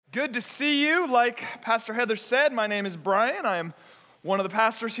Good to see you. Like Pastor Heather said, my name is Brian. I am one of the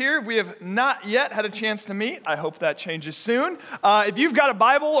pastors here. We have not yet had a chance to meet. I hope that changes soon. If you've got a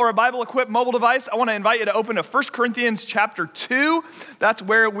Bible or a Bible-equipped mobile device, I want to invite you to open to 1 Corinthians chapter 2. That's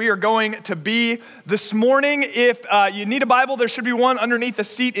where we are going to be this morning. If you need a Bible, there should be one underneath the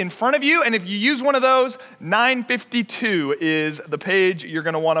seat in front of you. And if you use one of those, 952 is the page you're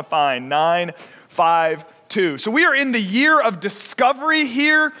going to want to find. 952. So we are in the year of discovery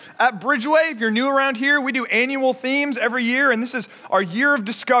here at Bridgeway. If you're new around here, we do annual themes every year, and this is our year of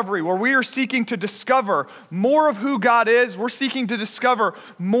discovery where we are seeking to discover more of who God is. We're seeking to discover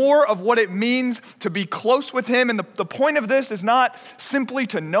more of what it means to be close with Him, and the point of this is not simply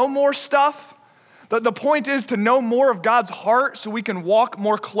to know more stuff. The point is to know more of God's heart so we can walk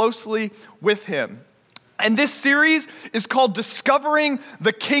more closely with Him. And this series is called Discovering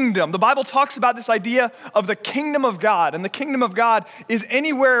the Kingdom. The Bible talks about this idea of the kingdom of God. And the kingdom of God is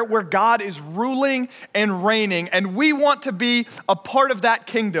anywhere where God is ruling and reigning. And we want to be a part of that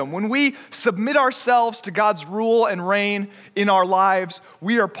kingdom. When we submit ourselves to God's rule and reign in our lives,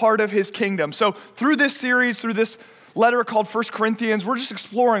 we are part of His kingdom. So through this series, through this letter called 1 Corinthians, we're just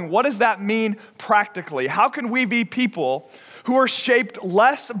exploring what does that mean practically? How can we be people who are shaped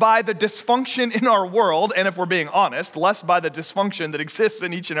less by the dysfunction in our world, and if we're being honest, less by the dysfunction that exists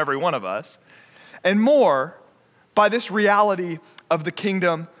in each and every one of us, and more by this reality of the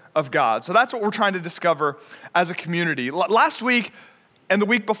kingdom of God. So that's what we're trying to discover as a community. Last week and the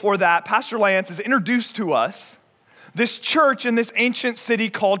week before that, Pastor Lance has introduced to us this church in this ancient city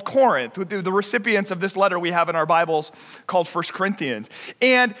called Corinth, the recipients of this letter we have in our Bibles called 1 Corinthians.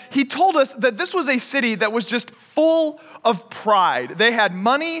 And he told us that this was a city that was just full of pride. They had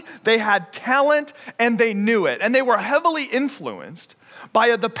money, they had talent, and they knew it. And they were heavily influenced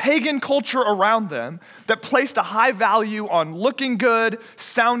by the pagan culture around them that placed a high value on looking good,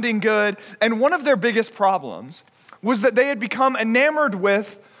 sounding good. And one of their biggest problems was that they had become enamored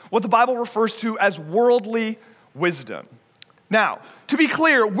with what the Bible refers to as worldly wisdom. Now, to be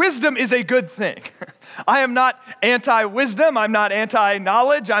clear, wisdom is a good thing. I am not anti-wisdom, I'm not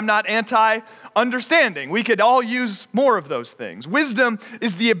anti-knowledge, I'm not anti-understanding. We could all use more of those things. Wisdom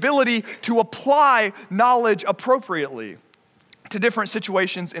is the ability to apply knowledge appropriately to different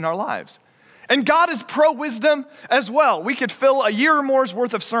situations in our lives. And God is pro-wisdom as well. We could fill a year or more's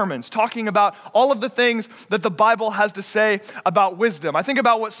worth of sermons talking about all of the things that the Bible has to say about wisdom. I think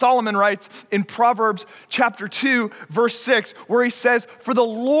about what Solomon writes in Proverbs chapter 2, verse 6, where he says, "For the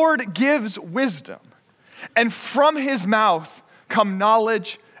Lord gives wisdom, and from His mouth come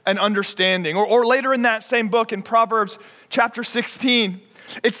knowledge and understanding." Or later in that same book in Proverbs chapter 16,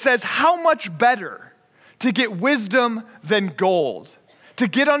 it says, "How much better to get wisdom than gold. To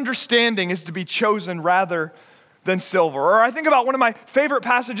get understanding is to be chosen rather than silver." Or I think about one of my favorite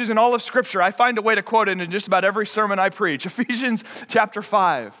passages in all of Scripture. I find a way to quote it in just about every sermon I preach. Ephesians chapter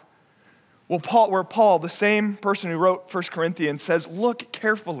 5, where Paul, the same person who wrote 1 Corinthians, says, "Look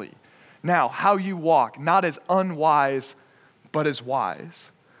carefully now how you walk, not as unwise, but as wise."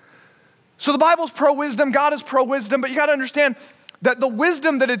 So the Bible's pro-wisdom, God is pro-wisdom, but you got to understand that the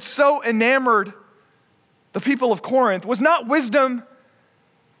wisdom that had so enamored the people of Corinth was not wisdom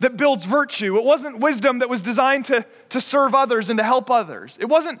that builds virtue. It wasn't wisdom that was designed to serve others and to help others. It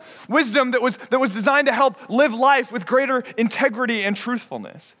wasn't wisdom that was designed to help live life with greater integrity and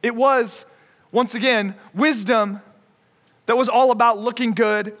truthfulness. It was, once again, wisdom that was all about looking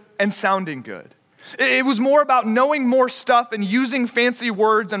good and sounding good. It was more about knowing more stuff and using fancy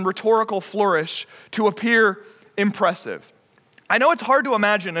words and rhetorical flourish to appear impressive. I know it's hard to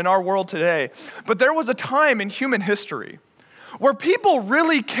imagine in our world today, but there was a time in human history where people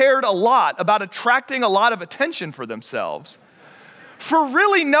really cared a lot about attracting a lot of attention for themselves for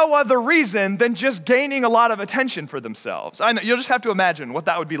really no other reason than just gaining a lot of attention for themselves. I know, you'll just have to imagine what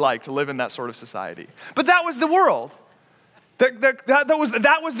that would be like to live in that sort of society. But that was the world. That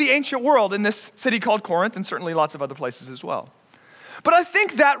was the ancient world in this city called Corinth, and certainly lots of other places as well. But I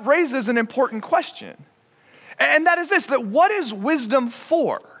think that raises an important question, and that is this, that what is wisdom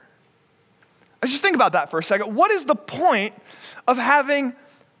for? Let's just think about that for a second. What is the point of having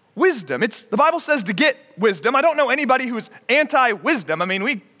wisdom? The Bible says to get wisdom. I don't know anybody who's anti-wisdom. I mean,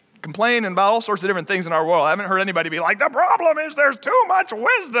 we complain about all sorts of different things in our world. I haven't heard anybody be like, the problem is there's too much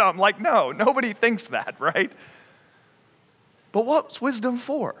wisdom. Like, no, nobody thinks that, right? But what's wisdom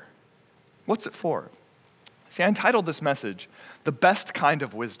for? What's it for? See, I entitled this message, "The Best Kind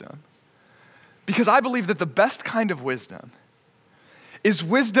of Wisdom," because I believe that the best kind of wisdom is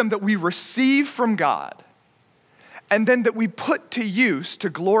wisdom that we receive from God and then that we put to use to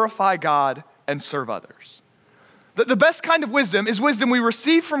glorify God and serve others. The best kind of wisdom is wisdom we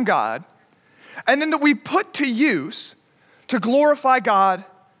receive from God and then that we put to use to glorify God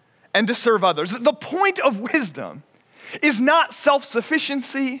and to serve others. The point of wisdom is not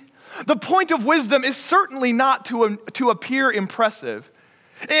self-sufficiency. The point of wisdom is certainly not to appear impressive.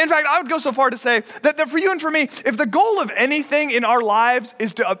 In fact, I would go so far to say that for you and for me, if the goal of anything in our lives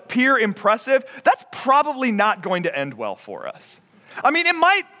is to appear impressive, that's probably not going to end well for us. I mean, it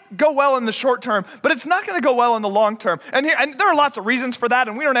might go well in the short term, but it's not going to go well in the long term. And there are lots of reasons for that,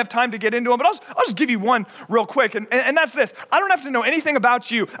 and we don't have time to get into them, but I'll just give you one real quick, and that's this. I don't have to know anything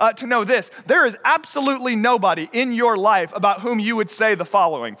about you to know this. There is absolutely nobody in your life about whom you would say the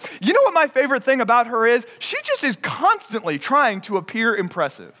following. You know what my favorite thing about her is? She just is constantly trying to appear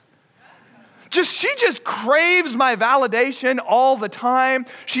impressive. She just craves my validation all the time.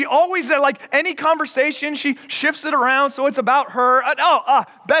 She always, like any conversation, she shifts it around so it's about her.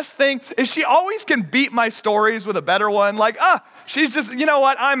 Best thing is she always can beat my stories with a better one. Like, she's just, you know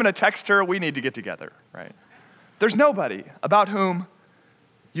what? I'm going to text her. We need to get together, right? There's nobody about whom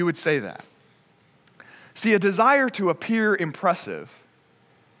you would say that. See, a desire to appear impressive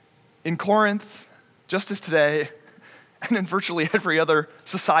in Corinth, just as today, and in virtually every other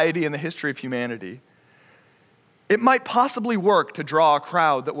society in the history of humanity, it might possibly work to draw a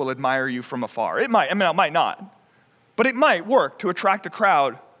crowd that will admire you from afar. It might not, but it might work to attract a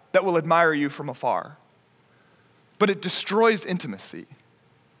crowd that will admire you from afar. But it destroys intimacy,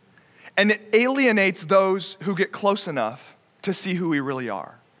 and it alienates those who get close enough to see who we really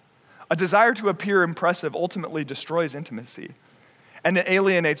are. A desire to appear impressive ultimately destroys intimacy, and it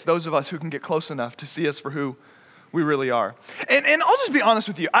alienates those of us who can get close enough to see us for who we really are. And I'll just be honest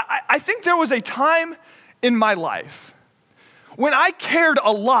with you. I think there was a time in my life when I cared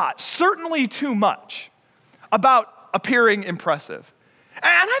a lot, certainly too much, about appearing impressive. And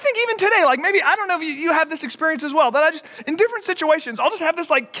I think even today, like maybe, I don't know if you have this experience as well, that I just, in different situations, I'll just have this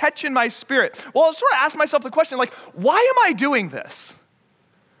like catch in my spirit. Well, I'll sort of ask myself the question, like, why am I doing this?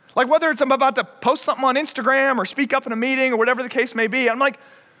 Like whether it's I'm about to post something on Instagram or speak up in a meeting or whatever the case may be, I'm like,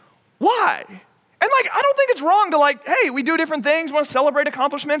 why? And like, I don't think it's wrong to like, hey, we do different things, want to celebrate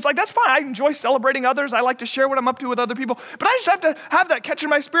accomplishments. Like, that's fine. I enjoy celebrating others. I like to share what I'm up to with other people. But I just have to have that catch in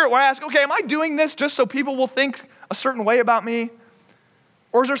my spirit where I ask, okay, am I doing this just so people will think a certain way about me?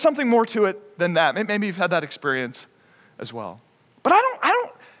 Or is there something more to it than that? Maybe you've had that experience as well. But I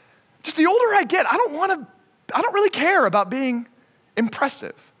don't, just the older I get, I don't really care about being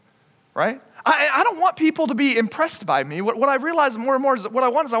impressive, right? I don't want people to be impressed by me. What I realize more and more is that what I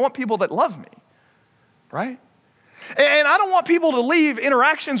want people that love me. Right? And I don't want people to leave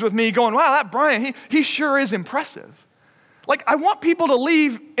interactions with me going, wow, that Brian, he sure is impressive. Like, I want people to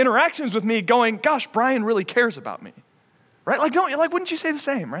leave interactions with me going, gosh, Brian really cares about me. Right? Like, wouldn't you say the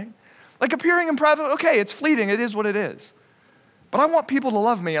same, right? Like, appearing impressive, okay, it's fleeting, it is what it is. But I want people to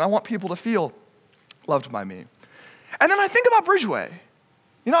love me, and I want people to feel loved by me. And then I think about Bridgeway.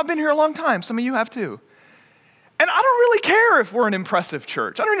 You know, I've been here a long time. Some of you have too. And I don't really care if we're an impressive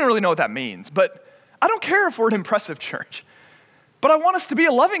church. I don't even really know what that means, but I don't care if we're an impressive church, but I want us to be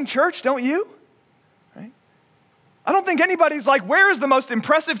a loving church, don't you? Right? I don't think anybody's like, where is the most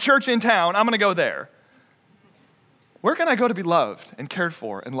impressive church in town? I'm going to go there. Where can I go to be loved and cared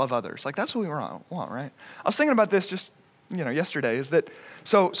for and love others? Like, that's what we want, right? I was thinking about this just, yesterday, is that,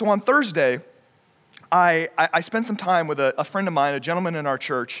 so on Thursday, I spent some time with a friend of mine, a gentleman in our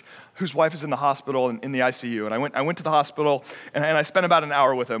church, whose wife is in the hospital in the ICU. And I went to the hospital, and I spent about an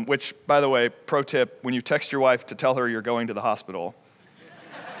hour with him, which, by the way, pro tip, when you text your wife to tell her you're going to the hospital,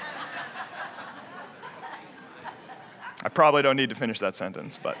 I probably don't need to finish that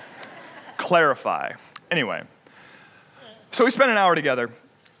sentence, but clarify. Anyway, so we spent an hour together.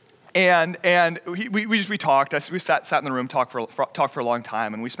 And we talked. We sat in the room, talked for a long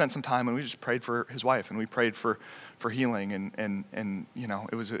time, and we spent some time, and we just prayed for his wife, and we prayed for healing, and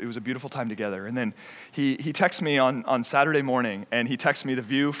it was a beautiful time together. And then he texted me on Saturday morning, and he texted me the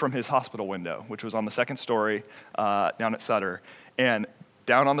view from his hospital window, which was on the second story down at Sutter, and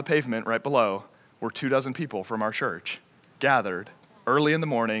down on the pavement right below were 24 people from our church gathered early in the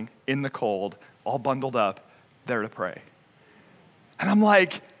morning in the cold, all bundled up, there to pray. And I'm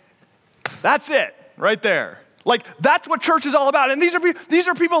like, that's it, right there. Like, that's what church is all about. And these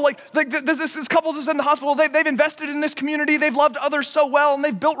are people like this couple that's in the hospital. They've invested in this community. They've loved others so well, and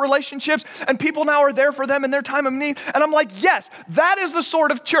they've built relationships, and people now are there for them in their time of need. And I'm like, yes, that is the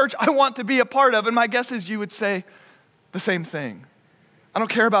sort of church I want to be a part of. And my guess is you would say the same thing. I don't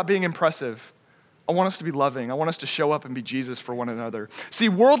care about being impressive. I want us to be loving. I want us to show up and be Jesus for one another. See,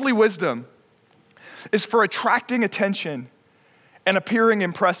 worldly wisdom is for attracting attention and appearing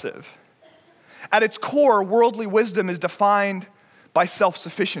impressive. At its core, worldly wisdom is defined by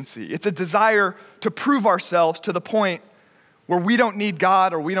self-sufficiency. It's a desire to prove ourselves to the point where we don't need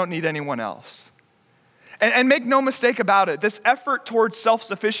God or we don't need anyone else. And make no mistake about it, this effort towards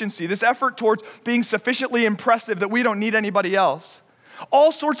self-sufficiency, this effort towards being sufficiently impressive that we don't need anybody else,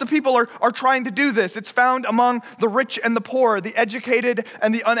 all sorts of people are trying to do this. It's found among the rich and the poor, the educated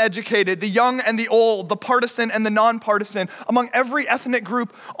and the uneducated, the young and the old, the partisan and the nonpartisan, among every ethnic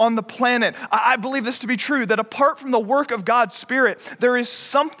group on the planet. I believe this to be true, that apart from the work of God's Spirit, there is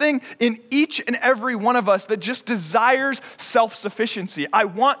something in each and every one of us that just desires self-sufficiency. I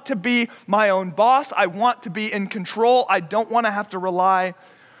want to be my own boss. I want to be in control. I don't want to have to rely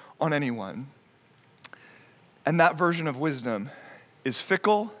on anyone. And that version of wisdom is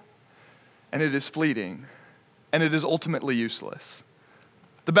fickle, and it is fleeting, and it is ultimately useless.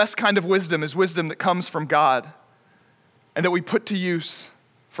 The best kind of wisdom is wisdom that comes from God and that we put to use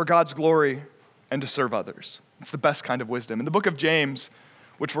for God's glory and to serve others. It's the best kind of wisdom. In the book of James,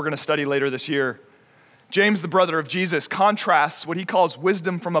 which we're going to study later this year, James, the brother of Jesus, contrasts what he calls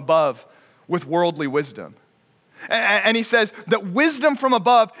wisdom from above with worldly wisdom. And he says that wisdom from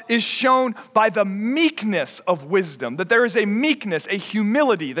above is shown by the meekness of wisdom, that there is a meekness, a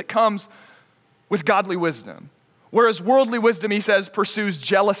humility that comes with godly wisdom. Whereas worldly wisdom, he says, pursues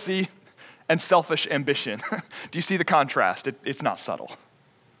jealousy and selfish ambition. Do you see the contrast? It's not subtle,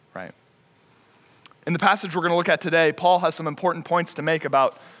 right? In the passage we're going to look at today, Paul has some important points to make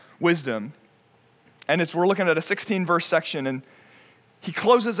about wisdom. And we're looking at a 16-verse section, and he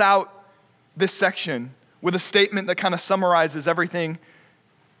closes out this section with a statement that kind of summarizes everything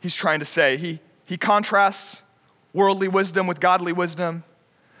he's trying to say. He contrasts worldly wisdom with godly wisdom.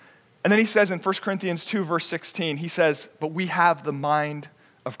 And then he says in 1 Corinthians 2, verse 16, he says, but we have the mind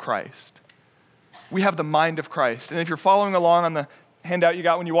of Christ. We have the mind of Christ. And if you're following along on the handout you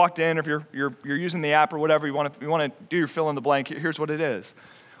got when you walked in, or if you're using the app or whatever, you want to do your fill in the blank, here's what it is.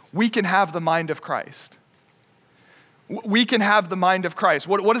 We can have the mind of Christ. We can have the mind of Christ.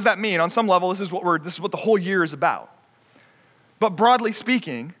 What does that mean? On some level, this is what the whole year is about. But broadly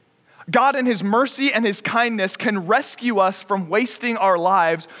speaking, God in his mercy and his kindness can rescue us from wasting our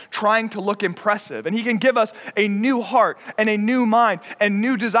lives trying to look impressive. And he can give us a new heart and a new mind and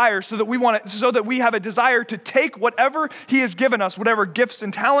new desires so that we have a desire to take whatever he has given us, whatever gifts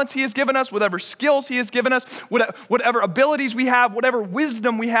and talents he has given us, whatever skills he has given us, whatever abilities we have, whatever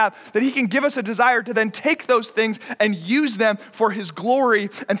wisdom we have, that he can give us a desire to then take those things and use them for his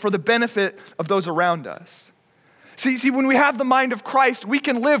glory and for the benefit of those around us. See, when we have the mind of Christ, we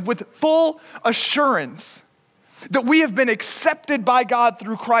can live with full assurance that we have been accepted by God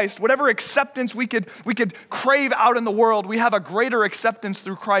through Christ. Whatever acceptance we could crave out in the world, we have a greater acceptance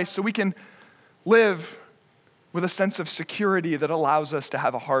through Christ, so we can live with a sense of security that allows us to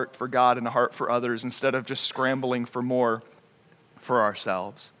have a heart for God and a heart for others instead of just scrambling for more for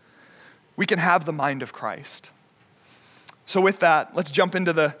ourselves. We can have the mind of Christ. So with that, let's jump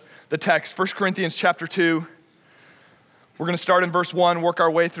into the text. 1 Corinthians chapter 2. We're going to start in verse 1, work our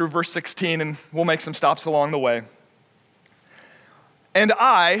way through verse 16, and we'll make some stops along the way. And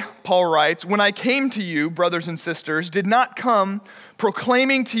I, Paul writes, when I came to you, brothers and sisters, did not come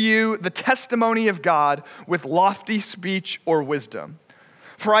proclaiming to you the testimony of God with lofty speech or wisdom.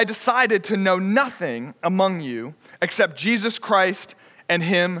 For I decided to know nothing among you except Jesus Christ and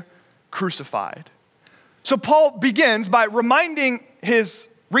him crucified. So Paul begins by reminding his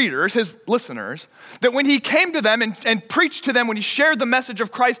readers, his listeners, that when he came to them and preached to them, when he shared the message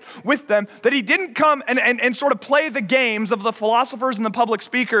of Christ with them, that he didn't come and sort of play the games of the philosophers and the public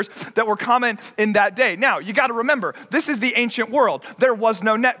speakers that were common in that day. Now, you got to remember, this is the ancient world. There was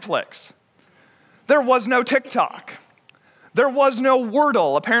no Netflix. There was no TikTok. There was no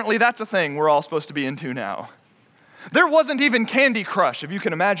Wordle. Apparently that's a thing we're all supposed to be into now. There wasn't even Candy Crush, if you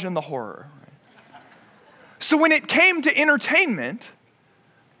can imagine the horror. So when it came to entertainment,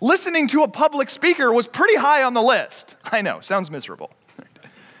 listening to a public speaker was pretty high on the list. I know, sounds miserable.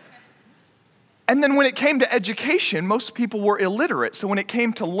 And then when it came to education, most people were illiterate. So when it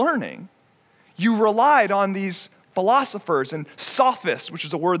came to learning, you relied on these philosophers and sophists, which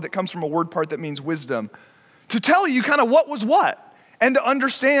is a word that comes from a word part that means wisdom, to tell you kind of what was what and to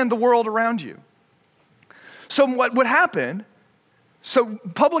understand the world around you. So what would happen? So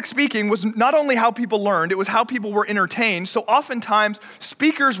public speaking was not only how people learned, it was how people were entertained. So oftentimes,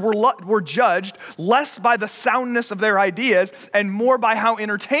 speakers were judged less by the soundness of their ideas and more by how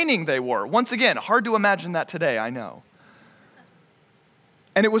entertaining they were. Once again, hard to imagine that today, I know.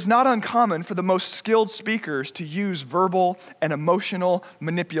 And it was not uncommon for the most skilled speakers to use verbal and emotional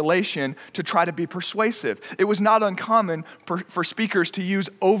manipulation to try to be persuasive. It was not uncommon for speakers to use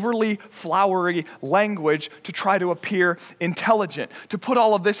overly flowery language to try to appear intelligent. To put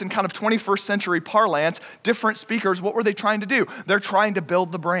all of this in kind of 21st century parlance, different speakers, what were they trying to do? They're trying to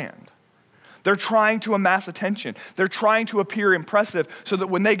build the brand. They're trying to amass attention. They're trying to appear impressive so that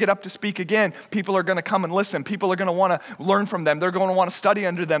when they get up to speak again, people are going to come and listen. People are going to want to learn from them. They're going to want to study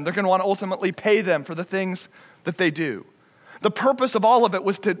under them. They're going to want to ultimately pay them for the things that they do. The purpose of all of it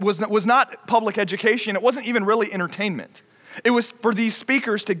was not public education. It wasn't even really entertainment. It was for these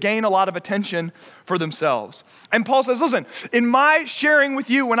speakers to gain a lot of attention for themselves. And Paul says, listen, in my sharing with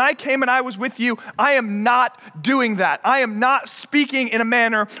you, when I came and I was with you, I am not doing that. I am not speaking in a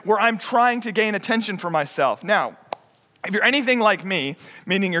manner where I'm trying to gain attention for myself. Now, if you're anything like me,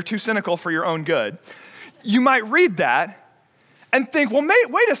 meaning you're too cynical for your own good, you might read that and think, well,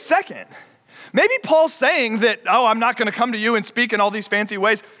 wait a second. Maybe Paul's saying that, I'm not going to come to you and speak in all these fancy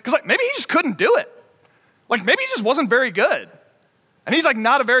ways, because maybe he just couldn't do it. Maybe he just wasn't very good. And he's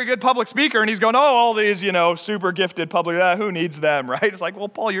not a very good public speaker, and he's going, all these, super gifted public, who needs them, right? It's well,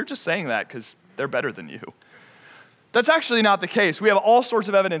 Paul, you're just saying that because they're better than you. That's actually not the case. We have all sorts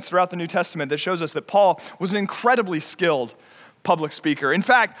of evidence throughout the New Testament that shows us that Paul was an incredibly skilled public speaker. In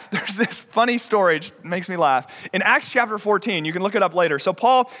fact, there's this funny story, it just makes me laugh. In Acts chapter 14, you can look it up later. So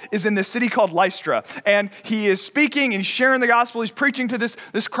Paul is in this city called Lystra, and he is speaking and he's sharing the gospel. He's preaching to this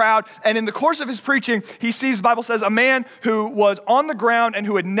crowd, and in the course of his preaching, he sees, the Bible says, a man who was on the ground and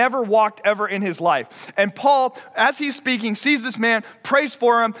who had never walked ever in his life. And Paul, as he's speaking, sees this man, prays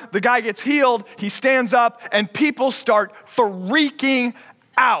for him, the guy gets healed, he stands up, and people start freaking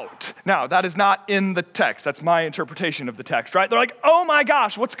out. Now, that is not in the text. That's my interpretation of the text, right? They're like, oh my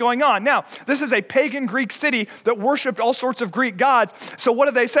gosh, what's going on? Now, this is a pagan Greek city that worshiped all sorts of Greek gods. So what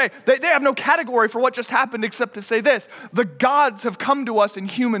do they say? They have no category for what just happened except to say this: the gods have come to us in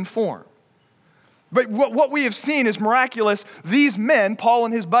human form. But what we have seen is miraculous. These men, Paul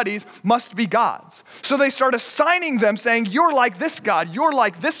and his buddies, must be gods. So they start assigning them, saying, you're like this god, you're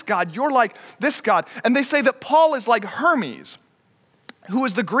like this god, you're like this god. And they say that Paul is like Hermes, who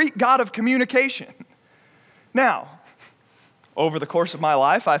is the Greek god of communication. Now, over the course of my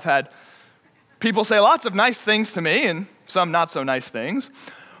life, I've had people say lots of nice things to me and some not so nice things,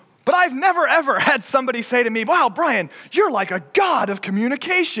 but I've never ever had somebody say to me, wow, Brian, you're like a god of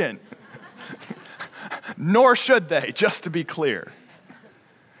communication. Nor should they, just to be clear.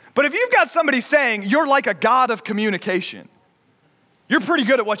 But if you've got somebody saying you're like a god of communication, you're pretty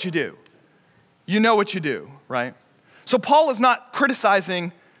good at what you do. You know what you do, right? So Paul is not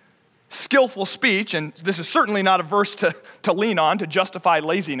criticizing skillful speech, and this is certainly not a verse to lean on to justify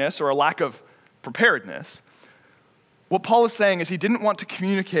laziness or a lack of preparedness. What Paul is saying is he didn't want to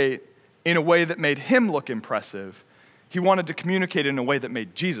communicate in a way that made him look impressive. He wanted to communicate in a way that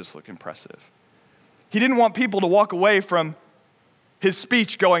made Jesus look impressive. He didn't want people to walk away from his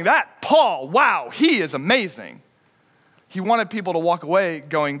speech going, that Paul, wow, he is amazing. He wanted people to walk away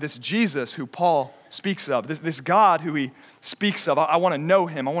going, this Jesus who Paul speaks of, this God who he speaks of, I want to know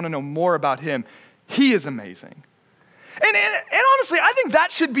him. I want to know more about him. He is amazing. And honestly, I think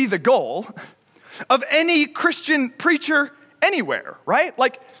that should be the goal of any Christian preacher anywhere, right?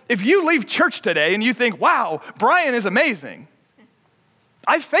 If you leave church today and you think, wow, Brian is amazing,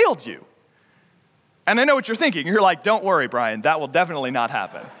 I failed you. And I know what you're thinking. You're like, don't worry, Brian, that will definitely not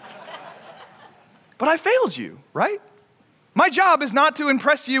happen. But I failed you, right? My job is not to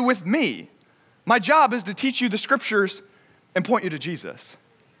impress you with me. My job is to teach you the scriptures and point you to Jesus.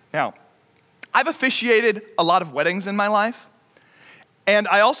 Now, I've officiated a lot of weddings in my life, and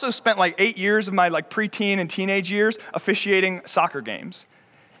I also spent 8 years of my preteen and teenage years officiating soccer games.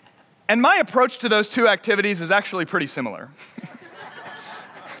 And my approach to those two activities is actually pretty similar.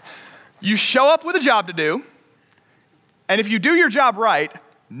 You show up with a job to do, and if you do your job right,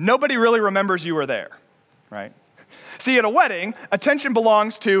 nobody really remembers you were there, right? See, at a wedding, attention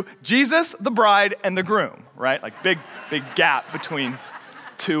belongs to Jesus, the bride, and the groom, right? Big gap between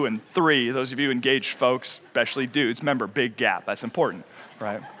 2 and 3. Those of you engaged folks, especially dudes, remember, big gap. That's important,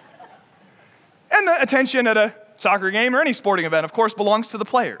 right? And the attention at a soccer game or any sporting event, of course, belongs to the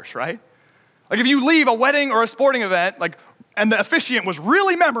players, right? If you leave a wedding or a sporting event, and the officiant was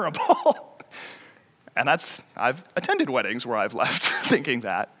really memorable, and I've attended weddings where I've left thinking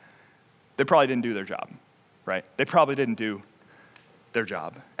that, they probably didn't do their job. Right? They probably didn't do their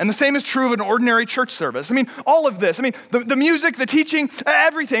job. And the same is true of an ordinary church service. I mean, all of this. I mean, the music, the teaching,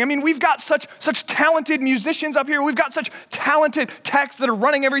 everything. I mean, we've got such talented musicians up here. We've got such talented techs that are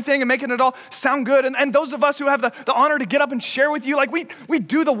running everything and making it all sound good. And those of us who have the honor to get up and share with you, like we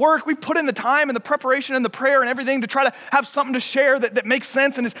do the work. We put in the time and the preparation and the prayer and everything to try to have something to share that makes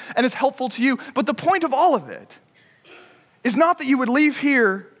sense and is helpful to you. But the point of all of it is not that you would leave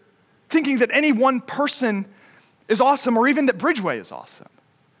here thinking that any one person is awesome, or even that Bridgeway is awesome.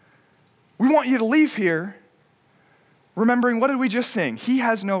 We want you to leave here remembering, what did we just sing? He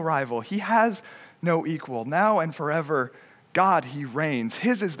has no rival. He has no equal. Now and forever, God, he reigns.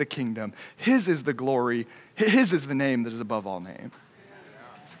 His is the kingdom. His is the glory. His is the name that is above all name.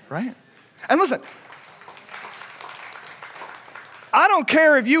 Right? And listen, I don't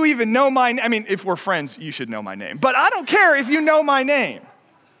care if you even know my name. I mean, if we're friends, you should know my name. But I don't care if you know my name.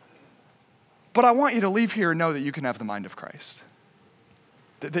 But I want you to leave here and know that you can have the mind of Christ.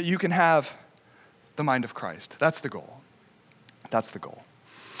 That you can have the mind of Christ. That's the goal. That's the goal.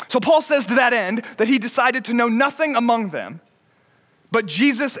 So Paul says to that end that he decided to know nothing among them but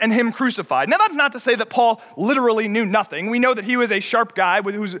Jesus and him crucified. Now that's not to say that Paul literally knew nothing. We know that he was a sharp guy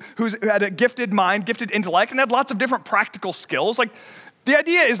who had a gifted mind, gifted intellect, and had lots of different practical skills. Like, the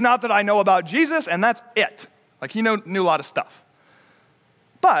idea is not that I know about Jesus and that's it. Like, he knew a lot of stuff.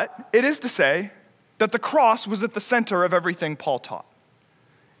 But it is to say that the cross was at the center of everything Paul taught.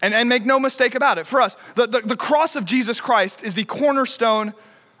 And make no mistake about it, for us, the cross of Jesus Christ is the cornerstone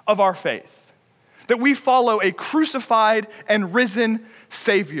of our faith. That we follow a crucified and risen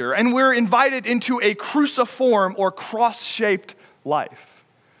Savior, and we're invited into a cruciform or cross-shaped life.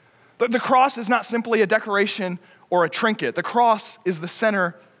 The cross is not simply a decoration or a trinket. The cross is the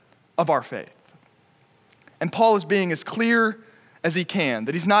center of our faith. And Paul is being as clear as he can,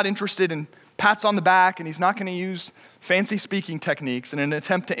 that he's not interested in pats on the back, and he's not going to use fancy speaking techniques in an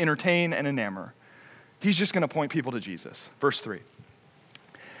attempt to entertain and enamor. He's just going to point people to Jesus. Verse 3.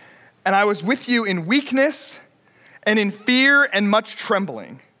 And I was with you in weakness and in fear and much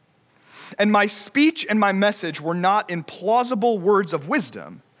trembling. And my speech and my message were not in plausible words of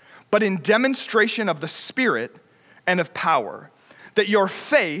wisdom, but in demonstration of the Spirit and of power, that your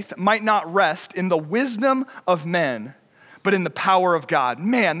faith might not rest in the wisdom of men, but in the power of God.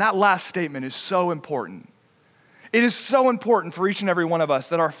 Man, that last statement is so important. It is so important for each and every one of us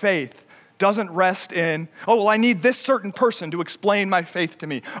that our faith doesn't rest in, oh, well, I need this certain person to explain my faith to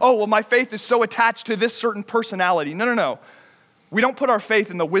me. Oh, well, my faith is so attached to this certain personality. No. We don't put our faith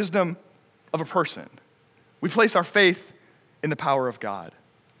in the wisdom of a person. We place our faith in the power of God.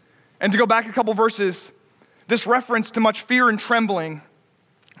 And to go back a couple verses, this reference to much fear and trembling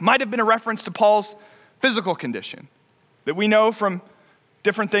might have been a reference to Paul's physical condition. That we know from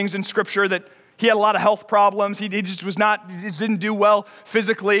different things in Scripture that he had a lot of health problems. He just didn't do well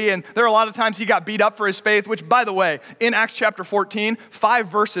physically. And there are a lot of times he got beat up for his faith, which, by the way, in Acts chapter 14, 5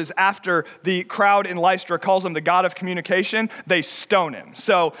 verses after the crowd in Lystra calls him the God of communication, they stone him.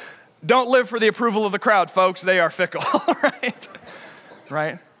 So don't live for the approval of the crowd, folks. They are fickle,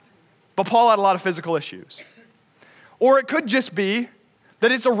 right? But Paul had a lot of physical issues. Or it could just be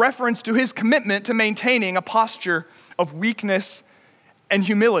that it's a reference to his commitment to maintaining a posture of weakness and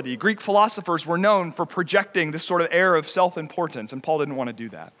humility. Greek philosophers were known for projecting this sort of air of self-importance, and Paul didn't want to do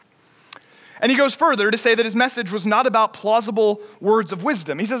that. And he goes further to say that his message was not about plausible words of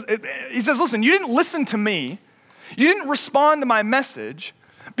wisdom. He says, listen, you didn't listen to me. You didn't respond to my message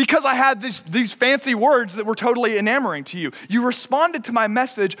because I had these fancy words that were totally enamoring to you. You responded to my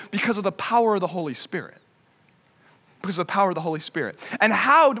message because of the power of the Holy Spirit. Because of the power of the Holy Spirit. And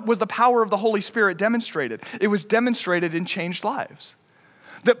how was the power of the Holy Spirit demonstrated? It was demonstrated in changed lives.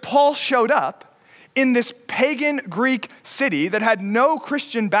 That Paul showed up in this pagan Greek city that had no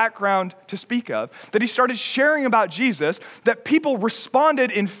Christian background to speak of, that he started sharing about Jesus, that people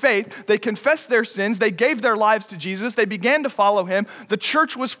responded in faith, they confessed their sins, they gave their lives to Jesus, they began to follow him, the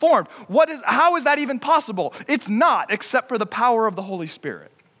church was formed. How is that even possible? It's not, except for the power of the Holy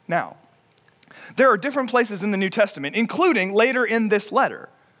Spirit. Now, there are different places in the New Testament, including later in this letter,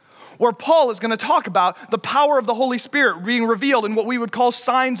 where Paul is going to talk about the power of the Holy Spirit being revealed in what we would call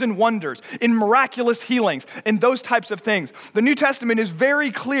signs and wonders, in miraculous healings, in those types of things. The New Testament is very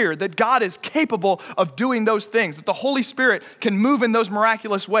clear that God is capable of doing those things, that the Holy Spirit can move in those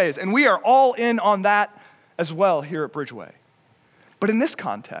miraculous ways, and we are all in on that as well here at Bridgeway. But in this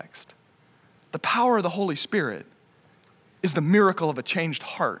context, the power of the Holy Spirit is the miracle of a changed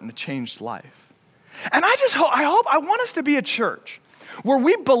heart and a changed life. And I want us to be a church where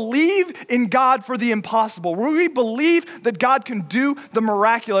we believe in God for the impossible, where we believe that God can do the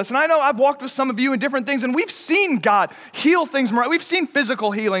miraculous. And I know I've walked with some of you in different things, and we've seen God heal things. We've seen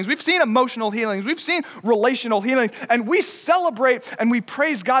physical healings, we've seen emotional healings, we've seen relational healings, and we celebrate and we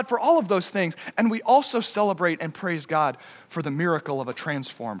praise God for all of those things. And we also celebrate and praise God for the miracle of a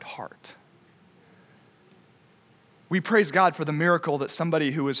transformed heart. We praise God for the miracle that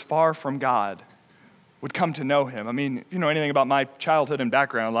somebody who is far from God would come to know him. I mean, if you know anything about my childhood and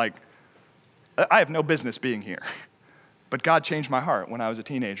background, like, I have no business being here. But God changed my heart when I was a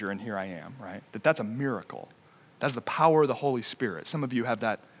teenager, and here I am, right? That's a miracle. That's the power of the Holy Spirit. Some of you have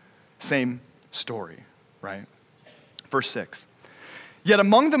that same story, right? Verse 6. Yet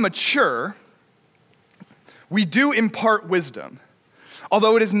among the mature, we do impart wisdom,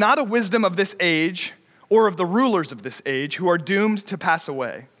 although it is not a wisdom of this age or of the rulers of this age who are doomed to pass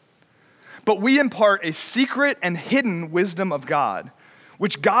away. But we impart a secret and hidden wisdom of God,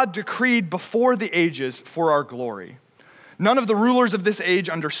 which God decreed before the ages for our glory. None of the rulers of this age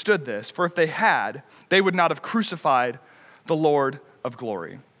understood this, for if they had, they would not have crucified the Lord of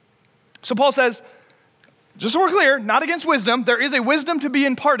glory. So Paul says, just so we're clear, not against wisdom. There is a wisdom to be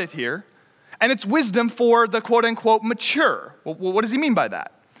imparted here, and it's wisdom for the quote-unquote mature. Well, what does he mean by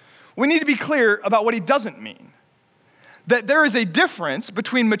that? We need to be clear about what he doesn't mean. That there is a difference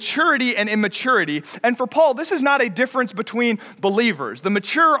between maturity and immaturity. And for Paul, this is not a difference between believers. The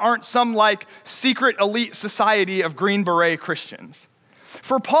mature aren't some like secret elite society of Green Beret Christians.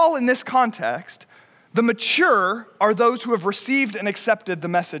 For Paul in this context, the mature are those who have received and accepted the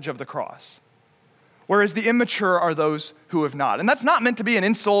message of the cross, whereas the immature are those who have not. And that's not meant to be an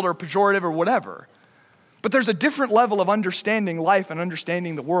insult or pejorative or whatever. But there's a different level of understanding life and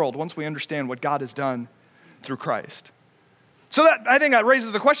understanding the world once we understand what God has done through Christ. So I think that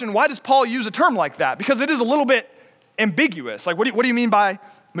raises the question, why does Paul use a term like that? Because it is a little bit ambiguous. Like, what do you mean by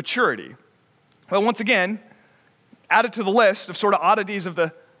maturity? Well, once again, added to the list of sort of oddities of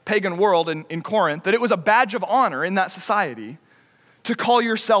the pagan world in Corinth, that it was a badge of honor in that society to call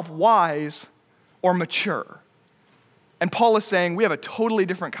yourself wise or mature. And Paul is saying we have a totally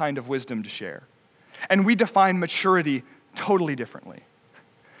different kind of wisdom to share. And we define maturity totally differently.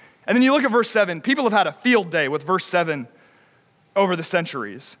 And then you look at verse 7. People have had a field day with verse 7 over the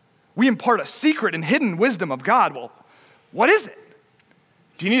centuries. We impart a secret and hidden wisdom of God. Well, what is it?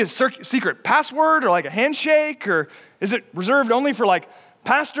 Do you need a secret password or like a handshake? Or is it reserved only for like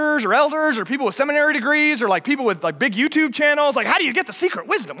pastors or elders or people with seminary degrees or like people with like big YouTube channels? Like, how do you get the secret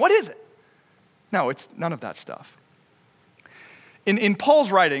wisdom? What is it? No, it's none of that stuff. In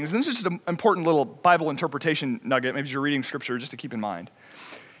Paul's writings, and this is just an important little Bible interpretation nugget, maybe as you're reading scripture, just to keep in mind.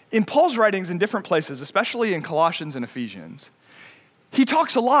 In Paul's writings in different places, especially in Colossians and Ephesians, he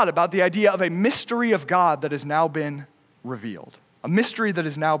talks a lot about the idea of a mystery of God that has now been revealed. A mystery that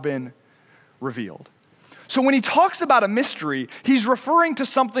has now been revealed. So when he talks about a mystery, he's referring to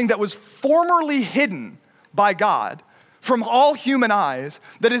something that was formerly hidden by God from all human eyes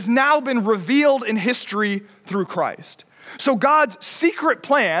that has now been revealed in history through Christ. So God's secret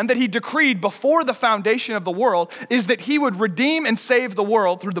plan that he decreed before the foundation of the world is that he would redeem and save the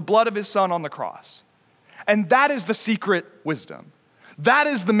world through the blood of his son on the cross. And that is the secret wisdom. That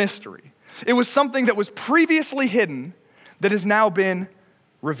is the mystery. It was something that was previously hidden that has now been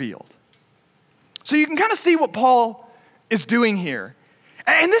revealed. So you can kind of see what Paul is doing here.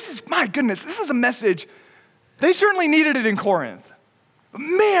 And this is, my goodness, this is a message. They certainly needed it in Corinth. But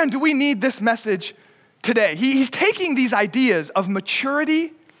man, do we need this message today. He's taking these ideas of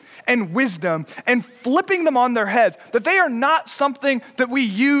maturity and wisdom and flipping them on their heads, that they are not something that we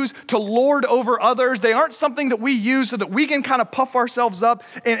use to lord over others. They aren't something that we use so that we can kind of puff ourselves up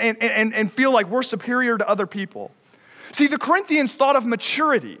and feel like we're superior to other people. See, the Corinthians thought of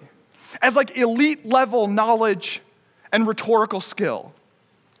maturity as like elite level knowledge and rhetorical skill.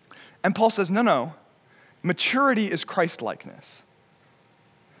 And Paul says, no, maturity is Christ-likeness.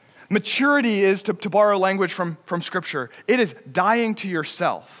 Maturity is, to borrow language from Scripture, it is dying to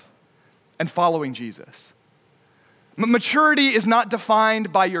yourself and following Jesus. Maturity is not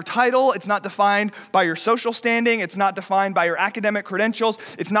defined by your title. It's not defined by your social standing. It's not defined by your academic credentials.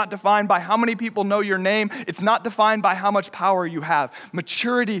 It's not defined by how many people know your name. It's not defined by how much power you have.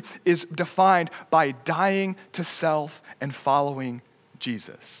 Maturity is defined by dying to self and following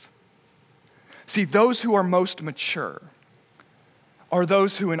Jesus. See, those who are most mature are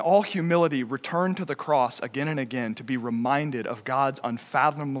those who in all humility return to the cross again and again to be reminded of God's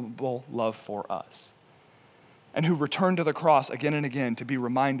unfathomable love for us. And who return to the cross again and again to be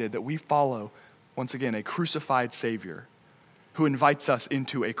reminded that we follow, once again, a crucified Savior who invites us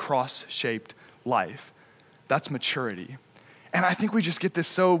into a cross-shaped life. That's maturity. And I think we just get this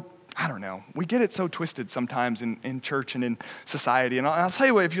so, I don't know, we get it so twisted sometimes in church and in society. And I'll tell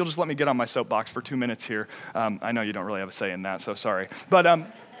you what, if you'll just let me get on my soapbox for 2 minutes here. I know you don't really have a say in that, so sorry. But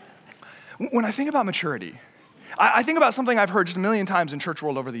when I think about maturity, I think about something I've heard just a million times in church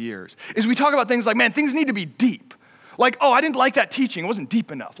world over the years, is we talk about things like, man, things need to be deep. Like, oh, I didn't like that teaching. It wasn't deep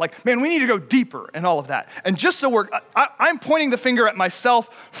enough. Like, man, we need to go deeper and all of that. And just so I'm pointing the finger at myself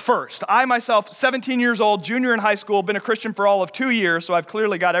first. I myself, 17 years old, junior in high school, been a Christian for all of 2 years, so I've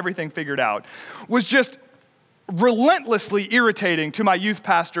clearly got everything figured out, was just relentlessly irritating to my youth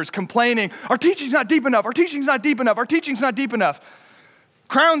pastors, complaining, our teaching's not deep enough, our teaching's not deep enough, our teaching's not deep enough.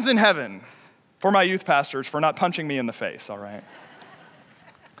 Crowns in heaven for my youth pastors for not punching me in the face, all right?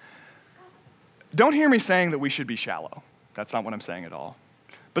 Don't hear me saying that we should be shallow. That's not what I'm saying at all.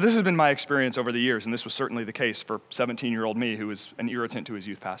 But this has been my experience over the years, and this was certainly the case for 17-year-old me who was an irritant to his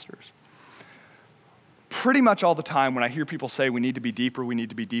youth pastors. Pretty much all the time when I hear people say we need to be deeper, we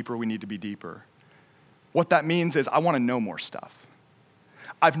need to be deeper, we need to be deeper, what that means is I want to know more stuff.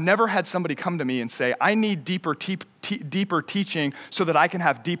 I've never had somebody come to me and say, I need deeper teaching so that I can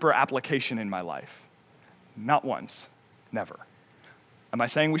have deeper application in my life. Not once, never. Am I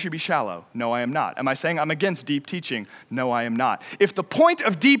saying we should be shallow? No, I am not. Am I saying I'm against deep teaching? No, I am not. If the point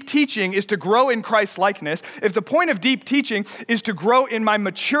of deep teaching is to grow in Christ's likeness, if the point of deep teaching is to grow in my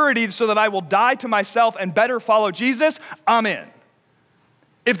maturity so that I will die to myself and better follow Jesus, I'm in.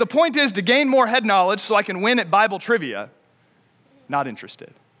 If the point is to gain more head knowledge so I can win at Bible trivia, not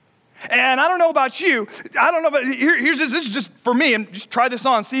interested. And I don't know about you. I don't know, but this is just for me, and just try this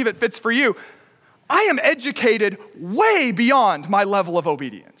on, see if it fits for you. I am educated way beyond my level of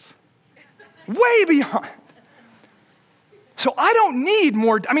obedience. Way beyond. So I don't need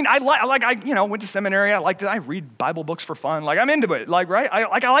more. I mean, I went to seminary. I read Bible books for fun. Like, I'm into it. Like, right?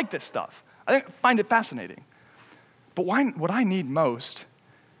 I like this stuff. I find it fascinating. But what I need most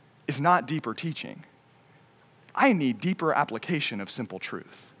is not deeper teaching. I need deeper application of simple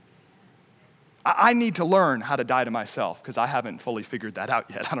truth. I need to learn how to die to myself because I haven't fully figured that out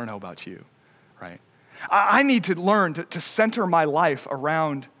yet. I don't know about you. Right? I need to learn to center my life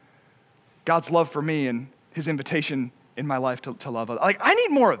around God's love for me and his invitation in my life to love others. Like, I need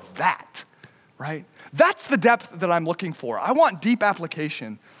more of that, right? That's the depth that I'm looking for. I want deep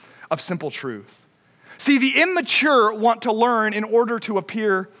application of simple truth. See, the immature want to learn in order to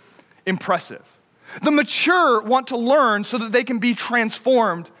appear impressive. The mature want to learn so that they can be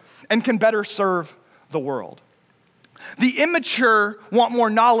transformed and can better serve the world. The immature want more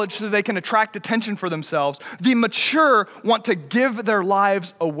knowledge so they can attract attention for themselves. The mature want to give their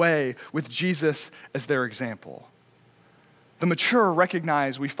lives away with Jesus as their example. The mature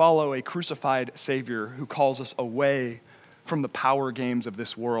recognize we follow a crucified Savior who calls us away from the power games of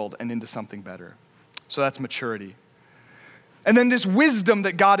this world and into something better. So that's maturity. And then this wisdom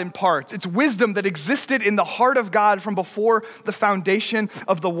that God imparts, it's wisdom that existed in the heart of God from before the foundation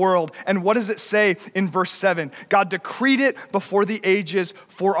of the world. And what does it say in verse 7? God decreed it before the ages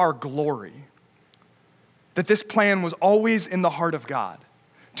for our glory. That this plan was always in the heart of God,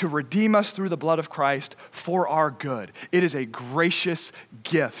 to redeem us through the blood of Christ for our good. It is a gracious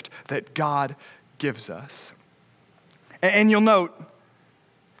gift that God gives us. And you'll note,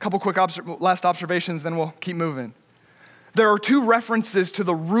 a couple quick last observations, then we'll keep moving. There are two references to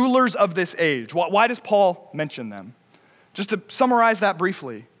the rulers of this age. Why does Paul mention them? Just to summarize that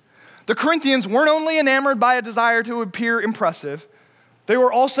briefly. The Corinthians weren't only enamored by a desire to appear impressive, they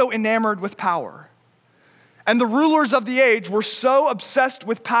were also enamored with power. And the rulers of the age were so obsessed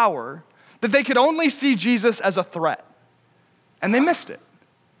with power that they could only see Jesus as a threat. And they missed it.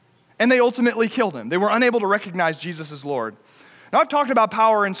 And they ultimately killed him. They were unable to recognize Jesus as Lord. Now, I've talked about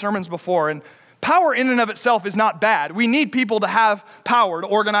power in sermons before, and power in and of itself is not bad. We need people to have power to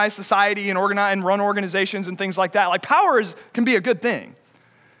organize society and run organizations and things like that. Like, power can be a good thing.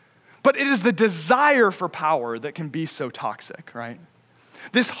 But it is the desire for power that can be so toxic, right?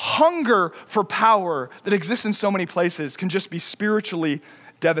 This hunger for power that exists in so many places can just be spiritually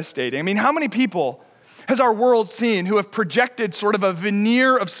devastating. I mean, how many people has our world seen who have projected sort of a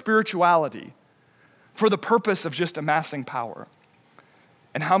veneer of spirituality for the purpose of just amassing power?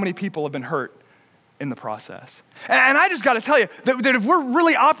 And how many people have been hurt in the process? And I just got to tell you that if we're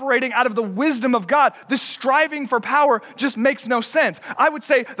really operating out of the wisdom of God, this striving for power just makes no sense. I would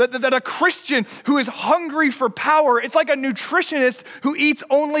say that a Christian who is hungry for power, it's like a nutritionist who eats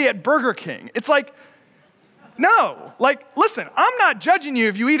only at Burger King. It's like, no, like, listen, I'm not judging you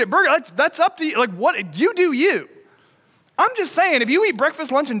if you eat at Burger. That's up to you. Like, what, you do you. I'm just saying, if you eat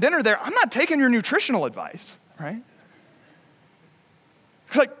breakfast, lunch, and dinner there, I'm not taking your nutritional advice, right?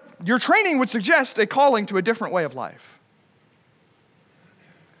 It's like, your training would suggest a calling to a different way of life.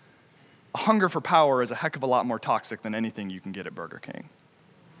 a hunger for power is a heck of a lot more toxic than anything you can get at Burger King.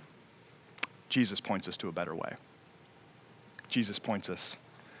 Jesus points us to a better way. Jesus points us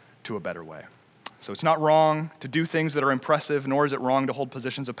to a better way. So it's not wrong to do things that are impressive, nor is it wrong to hold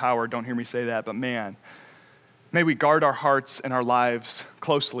positions of power. Don't hear me say that, but man, may we guard our hearts and our lives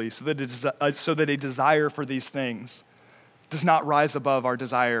closely so that a desire for these things does not rise above our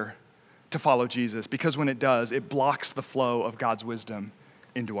desire to follow Jesus, because when it does, it blocks the flow of God's wisdom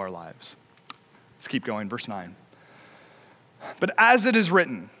into our lives. Let's keep going, verse 9. But as it is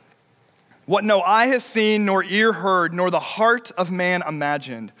written, what no eye has seen, nor ear heard, nor the heart of man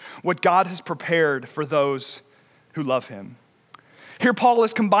imagined, what God has prepared for those who love him. Here Paul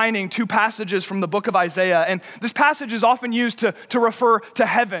is combining two passages from the book of Isaiah, and this passage is often used to refer to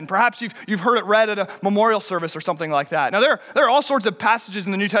heaven. Perhaps you've heard it read at a memorial service or something like that. Now there are all sorts of passages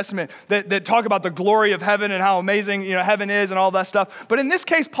in the New Testament that talk about the glory of heaven and how amazing heaven is and all that stuff. But in this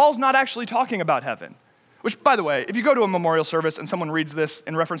case, Paul's not actually talking about heaven. Which, by the way, if you go to a memorial service and someone reads this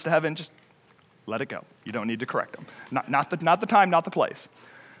in reference to heaven, just let it go. You don't need to correct them. Not the time, not the place.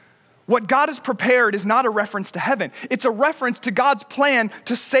 What God has prepared is not a reference to heaven. It's a reference to God's plan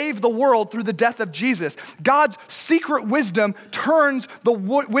to save the world through the death of Jesus. God's secret wisdom turns the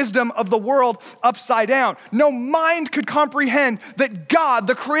wisdom of the world upside down. No mind could comprehend that God,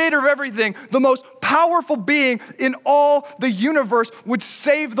 the creator of everything, the most powerful being in all the universe, would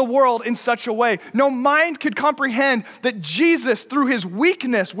save the world in such a way. No mind could comprehend that Jesus, through his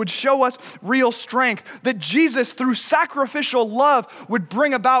weakness, would show us real strength. That Jesus, through sacrificial love, would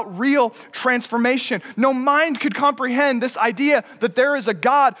bring about real transformation. No mind could comprehend this idea that there is a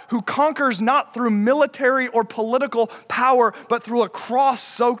God who conquers not through military or political power, but through a cross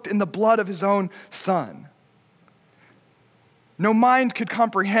soaked in the blood of his own Son. No mind could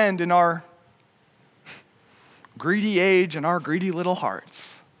comprehend in our greedy age and our greedy little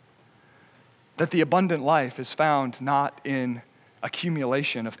hearts that the abundant life is found not in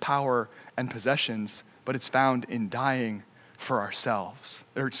accumulation of power and possessions, but it's found in dying for ourselves,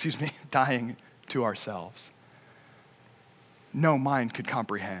 dying to ourselves. No mind could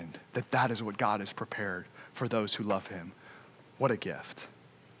comprehend that is what God has prepared for those who love him. What a gift.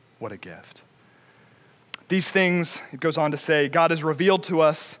 What a gift. These things, it goes on to say, God has revealed to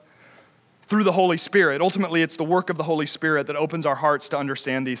us through the Holy Spirit. Ultimately, it's the work of the Holy Spirit that opens our hearts to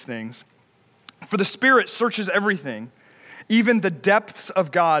understand these things. For the Spirit searches everything, even the depths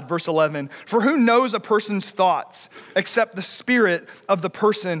of God, verse 11. For who knows a person's thoughts except the spirit of the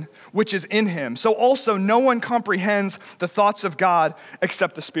person which is in him? So also no one comprehends the thoughts of God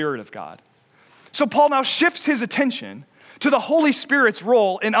except the Spirit of God. So Paul now shifts his attention to the Holy Spirit's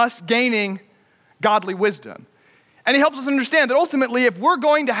role in us gaining godly wisdom. And he helps us understand that ultimately, if we're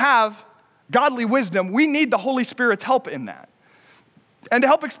going to have godly wisdom, we need the Holy Spirit's help in that. And to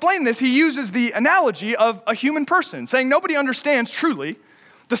help explain this, he uses the analogy of a human person, saying nobody understands truly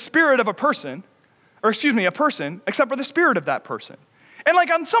the spirit of a person, except for the spirit of that person. And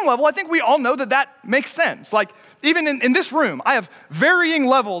on some level, I think we all know that makes sense. Even in this room, I have varying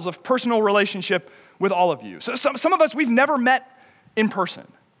levels of personal relationship with all of you. So some of us, we've never met in person.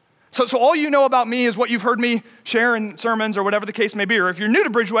 So all you know about me is what you've heard me share in sermons or whatever the case may be. Or if you're new to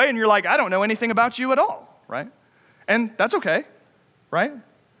Bridgeway and you're like, I don't know anything about you at all, right? And that's okay. Right?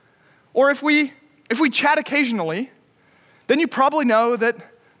 Or if we chat occasionally, then you probably know that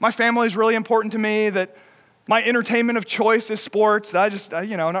my family is really important to me, that my entertainment of choice is sports. I'm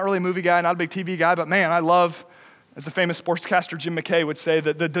not really a movie guy, not a big TV guy, but man, I love, as the famous sportscaster Jim McKay would say,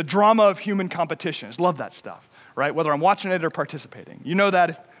 the drama of human competition. I just love that stuff, right? Whether I'm watching it or participating. You know that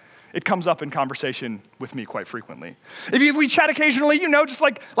if it comes up in conversation with me quite frequently. If we chat occasionally, just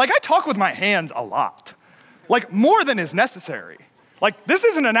like I talk with my hands a lot, more than is necessary. This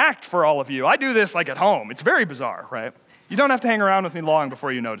isn't an act for all of you. I do this at home. It's very bizarre, right? You don't have to hang around with me long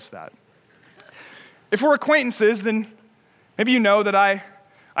before you notice that. If we're acquaintances, then maybe you know that I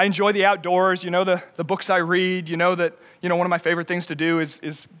enjoy the outdoors. You know the books I read. You know that one of my favorite things to do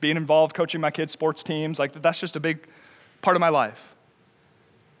is being involved coaching my kids' sports teams. That's just a big part of my life.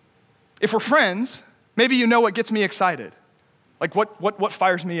 If we're friends, maybe you know what gets me excited. What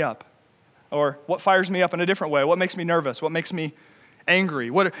fires me up? Or what fires me up in a different way? What makes me nervous? What makes me angry?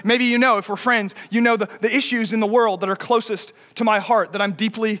 Maybe if we're friends, the issues in the world that are closest to my heart that I'm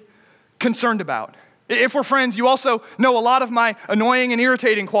deeply concerned about. If we're friends, you also know a lot of my annoying and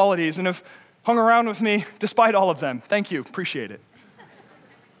irritating qualities and have hung around with me despite all of them. Thank you, appreciate it.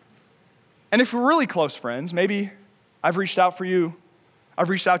 And if we're really close friends, maybe I've reached out to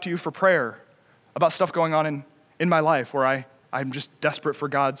you for prayer about stuff going on in my life where I'm just desperate for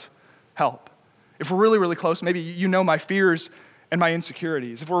God's help. If we're really, really close, maybe you know my fears and my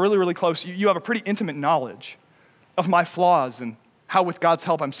insecurities. If we're really, really close, you have a pretty intimate knowledge of my flaws and how with God's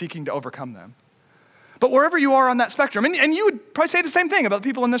help I'm seeking to overcome them. But wherever you are on that spectrum, and you would probably say the same thing about the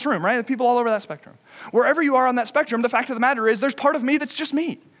people in this room, right? The people all over that spectrum. Wherever you are on that spectrum, the fact of the matter is there's part of me that's just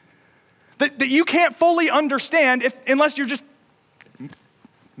me. That you can't fully understand unless you're just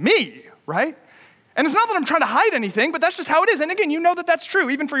me, right? And it's not that I'm trying to hide anything, but that's just how it is. And again, you know that that's true,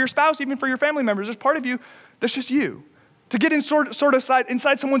 even for your spouse, even for your family members. There's part of you that's just you. To get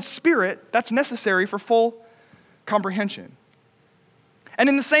inside someone's spirit, that's necessary for full comprehension. And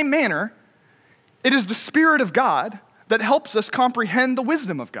in the same manner, it is the Spirit of God that helps us comprehend the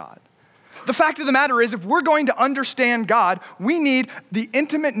wisdom of God. The fact of the matter is, if we're going to understand God, we need the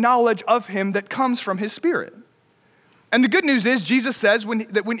intimate knowledge of Him that comes from His Spirit. And the good news is, Jesus says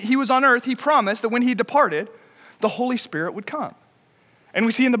that when He was on earth, He promised that when He departed, the Holy Spirit would come. And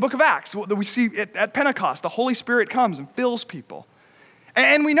we see in the book of Acts, we see at Pentecost, the Holy Spirit comes and fills people.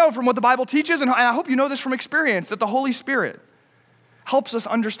 And we know from what the Bible teaches, and I hope you know this from experience, that the Holy Spirit helps us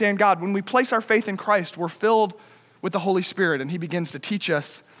understand God. When we place our faith in Christ, we're filled with the Holy Spirit, and He begins to teach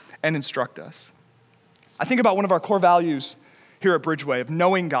us and instruct us. I think about one of our core values here at Bridgeway of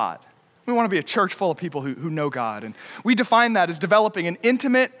knowing God. We want to be a church full of people who know God. And we define that as developing an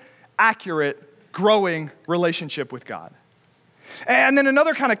intimate, accurate, growing relationship with God. And then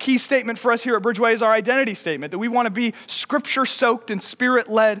another kind of key statement for us here at Bridgeway is our identity statement, that we want to be Scripture-soaked and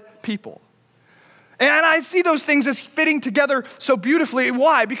Spirit-led people. And I see those things as fitting together so beautifully.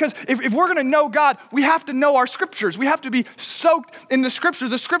 Why? Because if we're going to know God, we have to know our Scriptures. We have to be soaked in the Scriptures.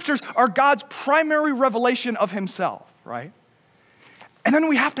 The Scriptures are God's primary revelation of Himself, right? And then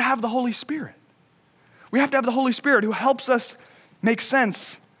we have to have the Holy Spirit. We have to have the Holy Spirit who helps us make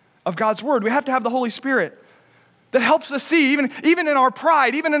sense of God's Word. We have to have the Holy Spirit that helps us see, even in our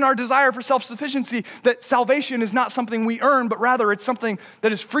pride, even in our desire for self-sufficiency, that salvation is not something we earn, but rather it's something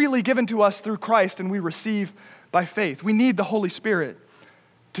that is freely given to us through Christ and we receive by faith. We need the Holy Spirit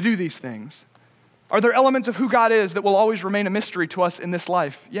to do these things. Are there elements of who God is that will always remain a mystery to us in this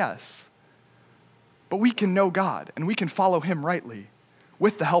life? Yes. But we can know God and we can follow Him rightly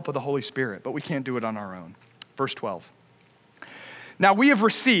with the help of the Holy Spirit, but we can't do it on our own. Verse 12. Now we have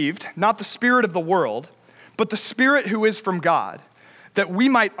received not the spirit of the world, but the Spirit who is from God, that we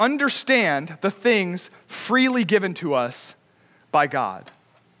might understand the things freely given to us by God.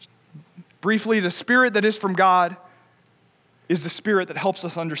 Briefly, the Spirit that is from God is the Spirit that helps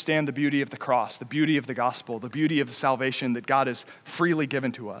us understand the beauty of the cross, the beauty of the gospel, the beauty of the salvation that God has freely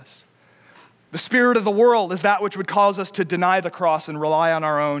given to us. The spirit of the world is that which would cause us to deny the cross and rely on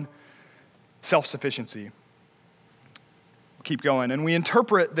our own self-sufficiency. Keep going. And we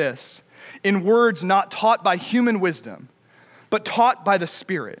interpret this in words not taught by human wisdom, but taught by the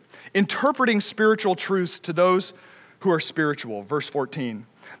Spirit, interpreting spiritual truths to those who are spiritual. Verse 14.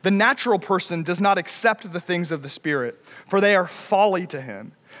 The natural person does not accept the things of the Spirit, for they are folly to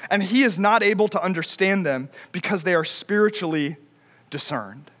him, and he is not able to understand them because they are spiritually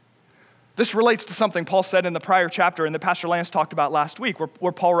discerned. This relates to something Paul said in the prior chapter and that Pastor Lance talked about last week,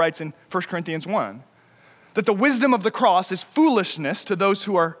 where Paul writes in 1 Corinthians 1, that the wisdom of the cross is foolishness to those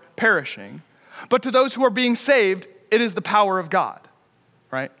who are perishing, but to those who are being saved, it is the power of God,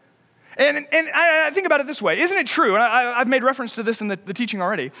 right? And I think about it this way. Isn't it true, and I've made reference to this in the teaching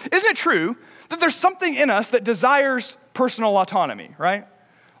already, isn't it true that there's something in us that desires personal autonomy, right?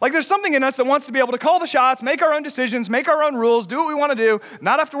 Like there's something in us that wants to be able to call the shots, make our own decisions, make our own rules, do what we want to do,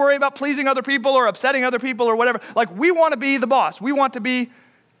 not have to worry about pleasing other people or upsetting other people or whatever. Like we want to be the boss. We want to be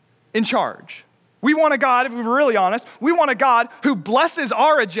in charge. We want a God, if we're really honest, we want a God who blesses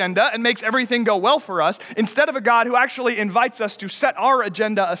our agenda and makes everything go well for us, instead of a God who actually invites us to set our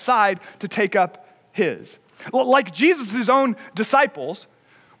agenda aside to take up His. Like Jesus' own disciples,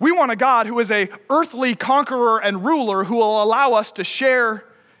 we want a God who is an earthly conqueror and ruler who will allow us to share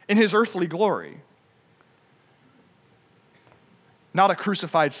in His earthly glory. Not a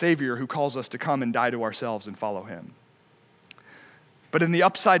crucified Savior who calls us to come and die to ourselves and follow Him. But in the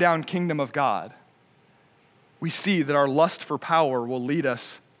upside-down kingdom of God, we see that our lust for power will lead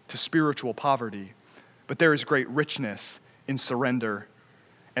us to spiritual poverty, but there is great richness in surrender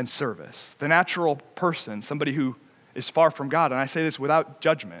and service. The natural person, somebody who is far from God, and I say this without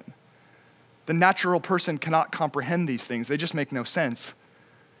judgment, the natural person cannot comprehend these things. They just make no sense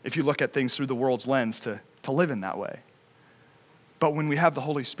if you look at things through the world's lens to live in that way. But when we have the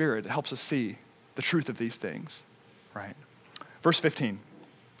Holy Spirit, it helps us see the truth of these things, right? Verse 15,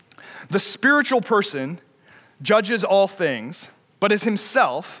 the spiritual person judges all things, but is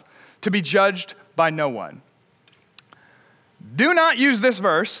himself to be judged by no one. Do not use this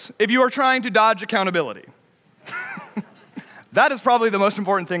verse if you are trying to dodge accountability. That is probably the most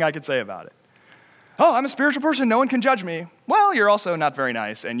important thing I could say about it. Oh, I'm a spiritual person, no one can judge me. Well, you're also not very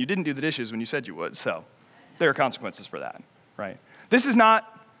nice, and you didn't do the dishes when you said you would, so there are consequences for that, right? This is not,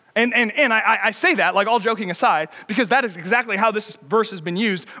 and I say that, like all joking aside, because that is exactly how this verse has been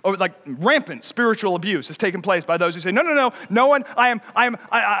used, or like rampant spiritual abuse has taken place by those who say, no one, I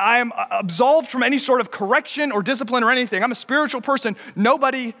am absolved from any sort of correction or discipline or anything. I'm a spiritual person,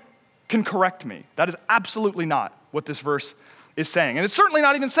 nobody can correct me. That is absolutely not what this verse is saying. And it's certainly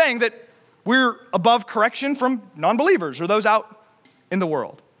not even saying that we're above correction from non-believers or those out in the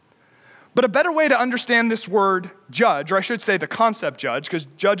world. But a better way to understand this word judge, or I should say the concept judge, because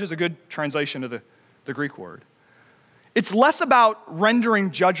judge is a good translation of the Greek word. It's less about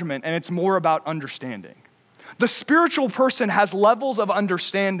rendering judgment and it's more about understanding. The spiritual person has levels of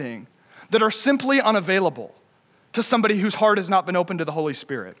understanding that are simply unavailable to somebody whose heart has not been opened to the Holy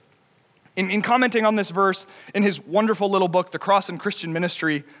Spirit. In commenting on this verse in his wonderful little book, The Cross and Christian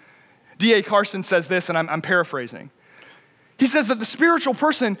Ministry, D.A. Carson says this, and I'm paraphrasing. He says that the spiritual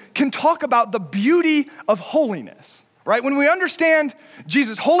person can talk about the beauty of holiness, right? When we understand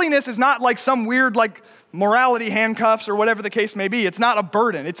Jesus, holiness is not like some weird like morality handcuffs or whatever the case may be. It's not a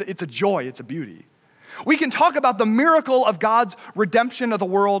burden. It's a joy. It's a beauty. We can talk about the miracle of God's redemption of the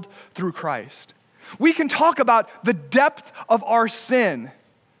world through Christ. We can talk about the depth of our sin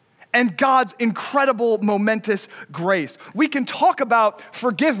and God's incredible, momentous grace. We can talk about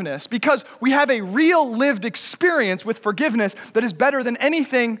forgiveness because we have a real lived experience with forgiveness that is better than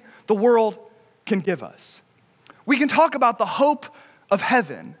anything the world can give us. We can talk about the hope of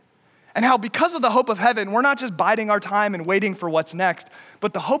heaven and how because of the hope of heaven, we're not just biding our time and waiting for what's next,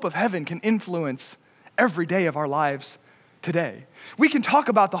 but the hope of heaven can influence every day of our lives today. We can talk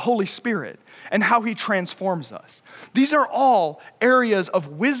about the Holy Spirit and how he transforms us. These are all areas of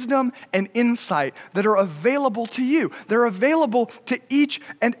wisdom and insight that are available to you. They're available to each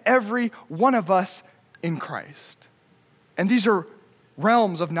and every one of us in Christ. And these are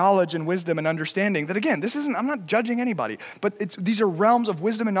realms of knowledge and wisdom and understanding that, again, I'm not judging anybody, but these are realms of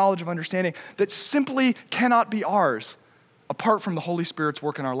wisdom and knowledge of understanding that simply cannot be ours apart from the Holy Spirit's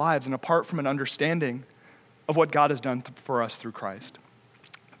work in our lives and apart from an understanding of what God has done for us through Christ.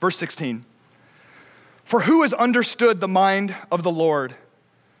 Verse 16, for who has understood the mind of the Lord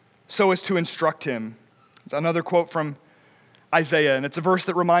so as to instruct him? It's another quote from Isaiah, and it's a verse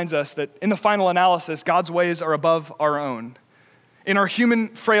that reminds us that in the final analysis, God's ways are above our own. In our human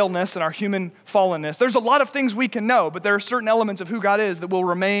frailness and our human fallenness, there's a lot of things we can know, but there are certain elements of who God is that will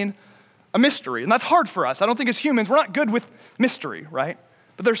remain a mystery, and that's hard for us. I don't think as humans, we're not good with mystery, right?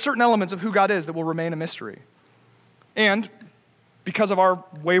 But there are certain elements of who God is that will remain a mystery. And because of our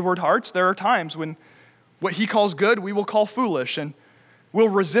wayward hearts, there are times when what he calls good, we will call foolish, and we'll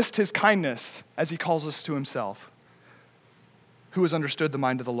resist his kindness as he calls us to himself. Who has understood the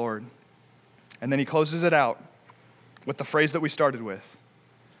mind of the Lord? And then he closes it out with the phrase that we started with.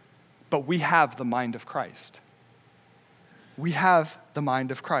 But we have the mind of Christ. We have the mind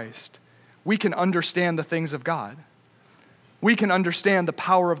of Christ. We can understand the things of God. We can understand the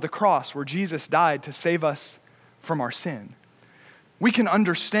power of the cross where Jesus died to save us from our sin. We can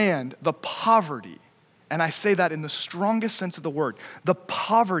understand the poverty, and I say that in the strongest sense of the word, the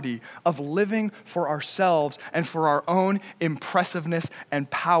poverty of living for ourselves and for our own impressiveness and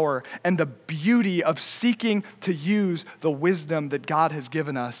power, and the beauty of seeking to use the wisdom that God has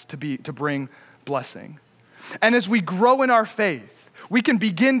given us to bring blessing. And as we grow in our faith, we can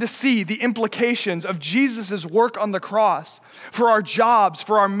begin to see the implications of Jesus' work on the cross for our jobs,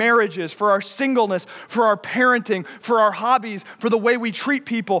 for our marriages, for our singleness, for our parenting, for our hobbies, for the way we treat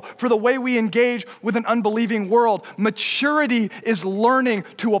people, for the way we engage with an unbelieving world. Maturity is learning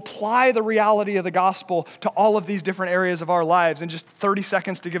to apply the reality of the gospel to all of these different areas of our lives. In just 30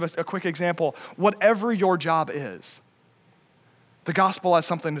 seconds to give us a quick example, whatever your job is, the gospel has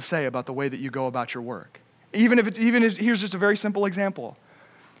something to say about the way that you go about your work. Here's just a very simple example.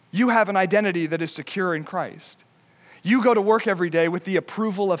 You have an identity that is secure in Christ. You go to work every day with the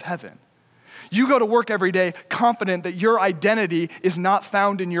approval of heaven. You go to work every day confident that your identity is not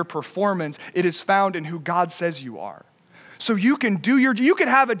found in your performance, it is found in who God says you are. So you can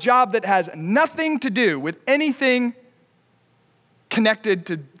have a job that has nothing to do with anything connected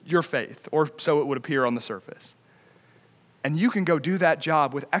to your faith, or so it would appear on the surface. And you can go do that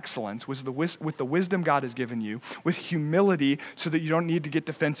job with excellence, with the wisdom God has given you, with humility so that you don't need to get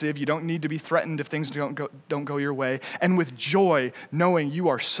defensive, you don't need to be threatened if things don't go your way, and with joy, knowing you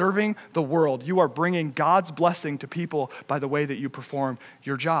are serving the world. You are bringing God's blessing to people by the way that you perform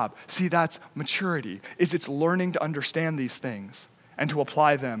your job. See, that's maturity. It's learning to understand these things and to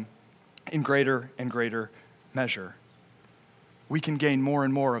apply them in greater and greater measure. we can gain more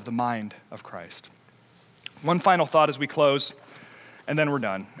and more of the mind of Christ. One final thought as we close, and then we're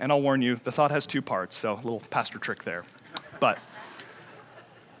done. And I'll warn you, the thought has two parts, so a little pastor trick there. But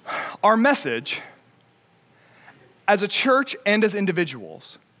our message as a church and as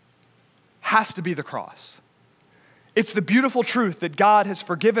individuals has to be the cross. It's the beautiful truth that God has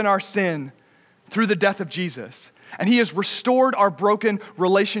forgiven our sin through the death of Jesus, and he has restored our broken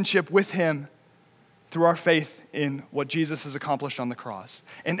relationship with him through our faith in what Jesus has accomplished on the cross.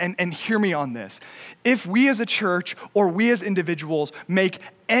 And hear me on this. If we as a church or we as individuals make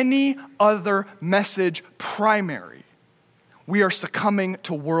any other message primary, we are succumbing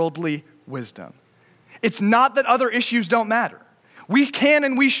to worldly wisdom. It's not that other issues don't matter. We can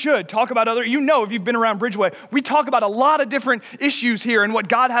and we should talk about if you've been around Bridgeway, we talk about a lot of different issues here and what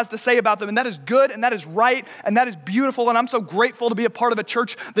God has to say about them, and that is good and that is right and that is beautiful, and I'm so grateful to be a part of a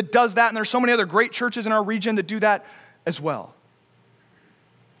church that does that, and there's so many other great churches in our region that do that as well.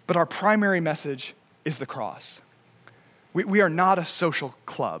 But our primary message is the cross. We are not a social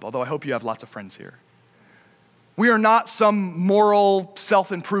club, although I hope you have lots of friends here. We are not some moral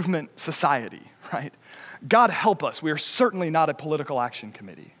self-improvement society, right? God help us, we are certainly not a political action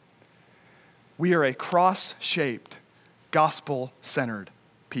committee. We are a cross-shaped, gospel-centered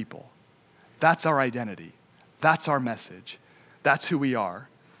people. That's our identity. That's our message. That's who we are.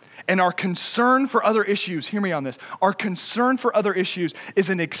 And our concern for other issues, hear me on this, our concern for other issues is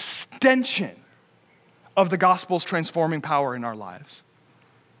an extension of the gospel's transforming power in our lives.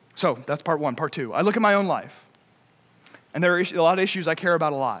 So that's part one. Part two, I look at my own life, and there are a lot of issues I care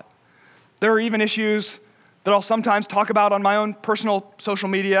about a lot. There are even issues that I'll sometimes talk about on my own personal social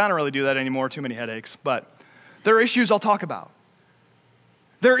media. I don't really do that anymore, too many headaches, but there are issues I'll talk about.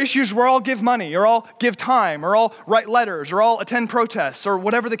 There are issues where I'll give money, or I'll give time, or I'll write letters, or I'll attend protests, or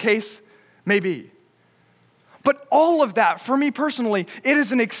whatever the case may be. But all of that, for me personally, it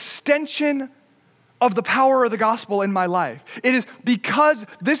is an extension of the power of the gospel in my life. It is because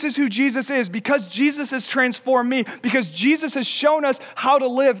this is who Jesus is, because Jesus has transformed me, because Jesus has shown us how to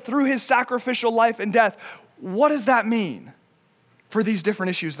live through his sacrificial life and death. What does that mean for these different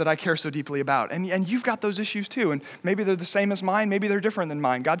issues that I care so deeply about? And you've got those issues too, and maybe they're the same as mine, maybe they're different than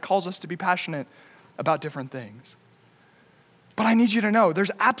mine. God calls us to be passionate about different things. But I need you to know there's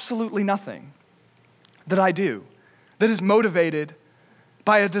absolutely nothing that I do that is motivated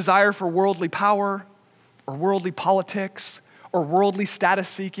by a desire for worldly power or worldly politics or worldly status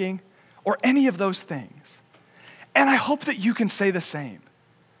seeking or any of those things. And I hope that you can say the same.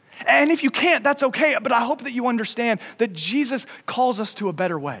 And if you can't, that's okay, but I hope that you understand that Jesus calls us to a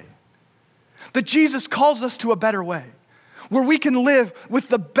better way. That Jesus calls us to a better way where we can live with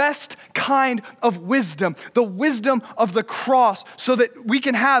the best kind of wisdom, the wisdom of the cross, so that we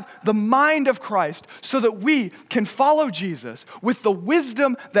can have the mind of Christ, so that we can follow Jesus with the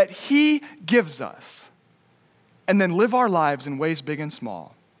wisdom that he gives us, and then live our lives in ways big and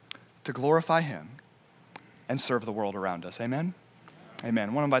small to glorify him and serve the world around us. Amen? Amen.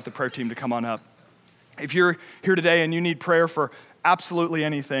 I want to invite the prayer team to come on up. If you're here today and you need prayer for absolutely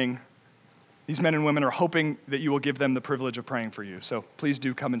anything, these men and women are hoping that you will give them the privilege of praying for you. So please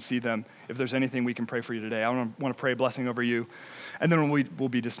do come and see them if there's anything we can pray for you today. I want to pray a blessing over you, and then we'll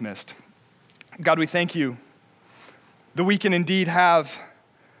be dismissed. God, we thank you that we can indeed have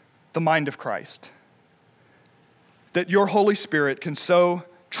the mind of Christ, that your Holy Spirit can so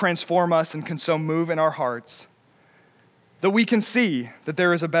transform us and can so move in our hearts that we can see that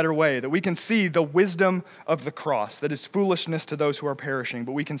there is a better way, that we can see the wisdom of the cross, that is foolishness to those who are perishing,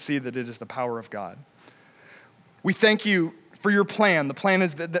 but we can see that it is the power of God. We thank you for your plan. The plan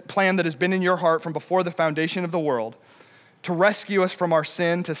is that plan that has been in your heart from before the foundation of the world, to rescue us from our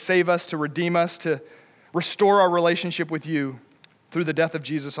sin, to save us, to redeem us, to restore our relationship with you through the death of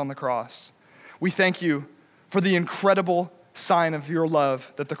Jesus on the cross. We thank you for the incredible sign of your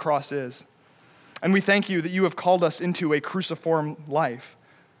love that the cross is. And we thank you that you have called us into a cruciform life,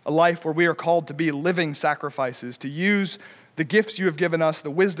 a life where we are called to be living sacrifices, to use the gifts you have given us,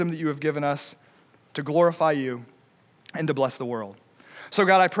 the wisdom that you have given us, to glorify you and to bless the world. So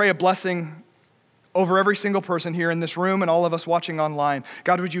God, I pray a blessing over every single person here in this room and all of us watching online.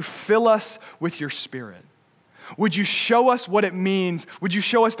 God, would you fill us with your Spirit? Would you show us what it means? Would you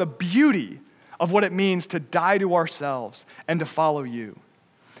show us the beauty of what it means to die to ourselves and to follow you?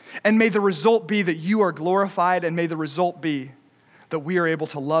 And may the result be that you are glorified, and may the result be that we are able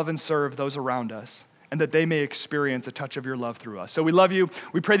to love and serve those around us, and that they may experience a touch of your love through us. So we love you.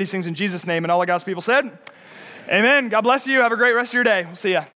 We pray these things in Jesus' name, and all of God's people said, amen. God bless you. Have a great rest of your day. We'll see ya.